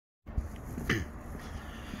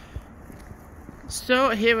So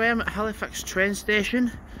here I am at Halifax Train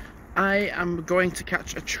Station. I am going to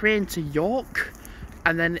catch a train to York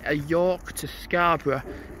and then a York to Scarborough.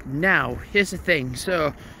 Now, here's the thing.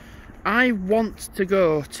 So, I want to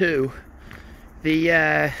go to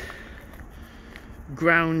the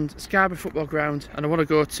Scarborough football ground, and I want to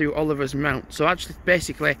go to Oliver's Mount. So actually,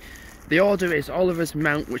 basically, the order is Oliver's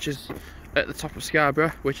Mount, which is at the top of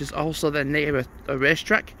Scarborough, which is also then near a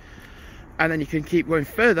racetrack. And then you can keep going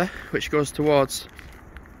further, which goes towards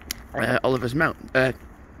Oliver's Mount.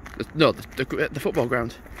 No, the football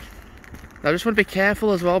ground. Now, I just want to be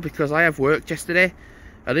careful as well because I have worked yesterday.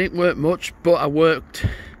 I didn't work much, but I worked.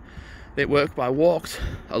 It worked, but I walked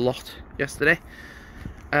a lot yesterday.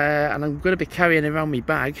 And I'm going to be carrying around my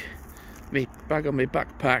bag on my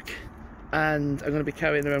backpack, and I'm going to be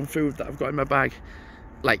carrying around food that I've got in my bag,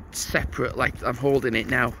 like separate, like I'm holding it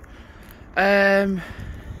now.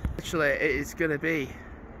 Actually, it is going to be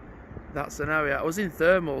that scenario. I was in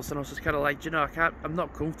thermals and I was just kind of like, you know, I'm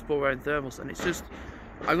not comfortable wearing thermals, and it's just,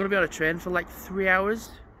 I'm going to be on a train for like 3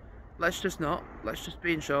 hours. Let's just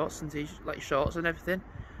be in shorts and shorts and everything.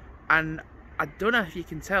 And I don't know if you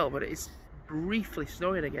can tell, but it's briefly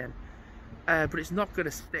snowing again, but it's not going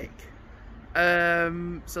to stick.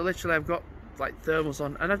 So literally I've got like thermals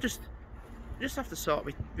on, and I just have to sort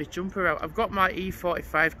my jumper out. I've got my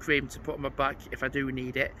E45 cream to put on my back if I do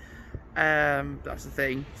need it. That's the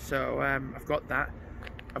thing. So I've got that.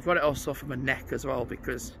 I've got it also for my neck as well,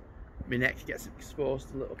 because my neck gets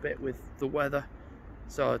exposed a little bit with the weather.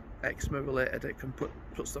 So eczema related, it can put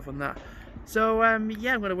stuff on that. So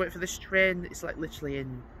yeah, I'm going to wait for this train. It's like literally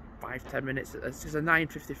in 5-10 minutes. It's just a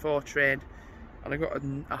 9:54 train, and I got a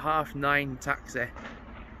 9:30 taxi.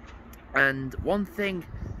 And one thing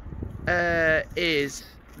is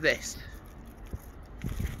this.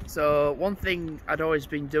 So one thing I'd always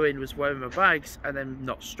been doing was wearing my bags and then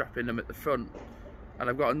not strapping them at the front, and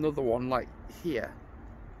I've got another one like here,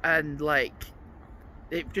 and like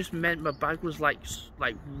it just meant my bag was like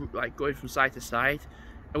going from side to side,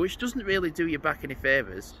 which doesn't really do your back any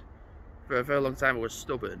favours. For a very long time I was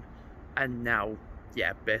stubborn, and now,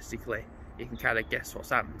 yeah, basically you can kind of guess what's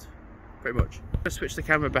happened, pretty much. I'm going to switch the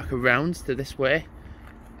camera back around to this way.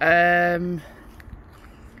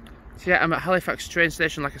 So yeah, I'm at Halifax Train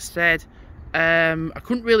Station, like I said. I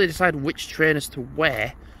couldn't really decide which train as to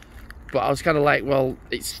where, but I was kind of like, well,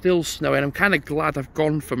 it's still snowing. I'm kind of glad I've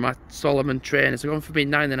gone for my Solomon trainers. I've gone for my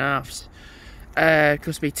 9.5s,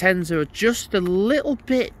 because my 10s are just a little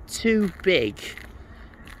bit too big.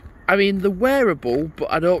 I mean, they're wearable,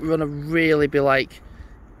 but I don't want to really be like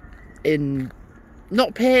in,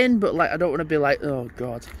 not pain, but like I don't want to be like, oh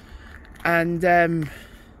god. And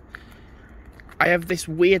I have this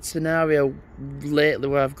weird scenario lately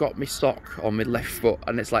where I've got my sock on my left foot,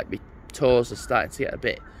 and it's like my toes are starting to get a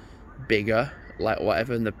bit bigger, like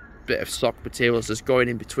whatever, and the bit of sock material is just going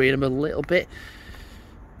in between them a little bit.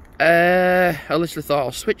 I literally thought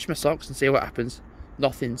I'll switch my socks and see what happens.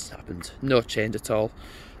 Nothing's happened, no change at all.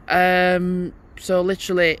 So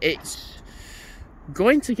literally it's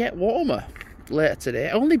going to get warmer later today,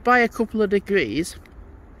 only by a couple of degrees,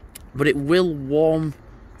 but it will warm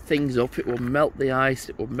things up. It will melt the ice,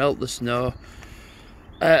 it will melt the snow.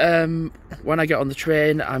 When I get on the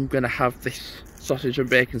train, I'm going to have this sausage and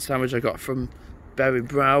bacon sandwich I got from Berry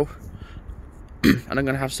Brow, and I'm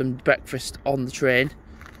going to have some breakfast on the train.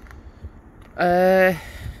 I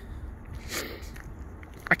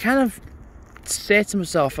kind of say to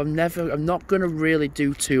myself, I'm not going to really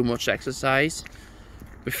do too much exercise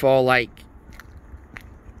before like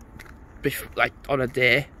on a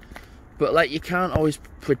day. But like, you can't always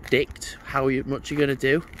predict how much you're gonna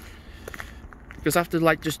do, because after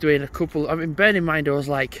like just doing a couple, I mean, bearing in mind I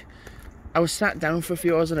was sat down for a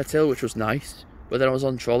few hours on a till, which was nice, but then I was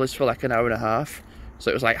on trolleys for like an hour and a half,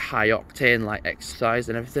 so it was like high octane like exercise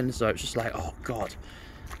and everything. So it's just like, oh god,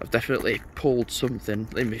 I've definitely pulled something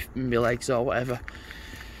in my legs or whatever.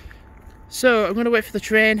 So I'm gonna wait for the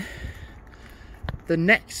train.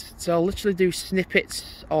 So I'll literally do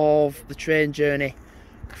snippets of the train journey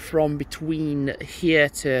from between here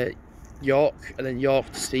to York and then York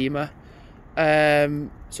to Seamer.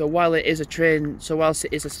 So whilst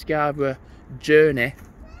it is a Scarborough journey,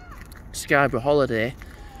 Scarborough holiday,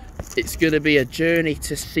 it's going to be a journey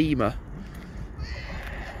to Seamer,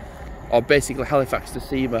 or basically Halifax to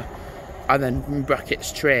Seamer, and then in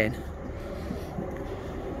brackets train.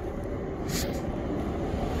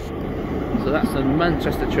 So that's the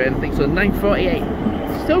Manchester train, I think. So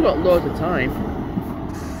 9:48. Still got loads of time.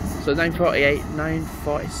 So 9:48,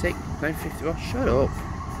 9:46, 9:50. Oh, shut up.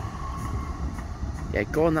 Yeah,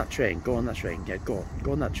 go on that train. Go on that train. Yeah, go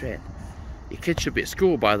on that train. Your kids should be at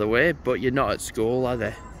school, by the way, but you're not at school, are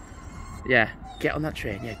they? Yeah, get on that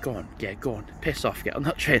train. Yeah, go on. Yeah, go on. Piss off, get on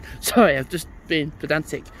that train. Sorry, I've just been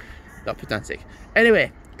pedantic. Not pedantic.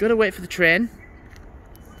 Anyway, gotta wait for the train.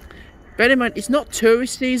 Bear in mind, it's not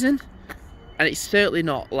tourist season, and it's certainly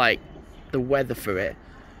not like the weather for it.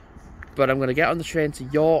 But I'm gonna get on the train to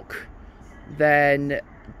York, then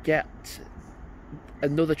get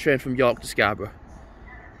another train from York to Scarborough.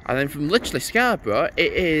 And then from literally Scarborough,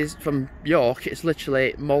 from York, it's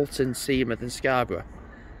literally Malton, Seamouth and Scarborough.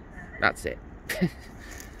 That's it.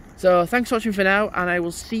 So thanks for watching for now, and I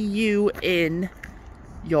will see you in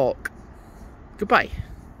York. Goodbye.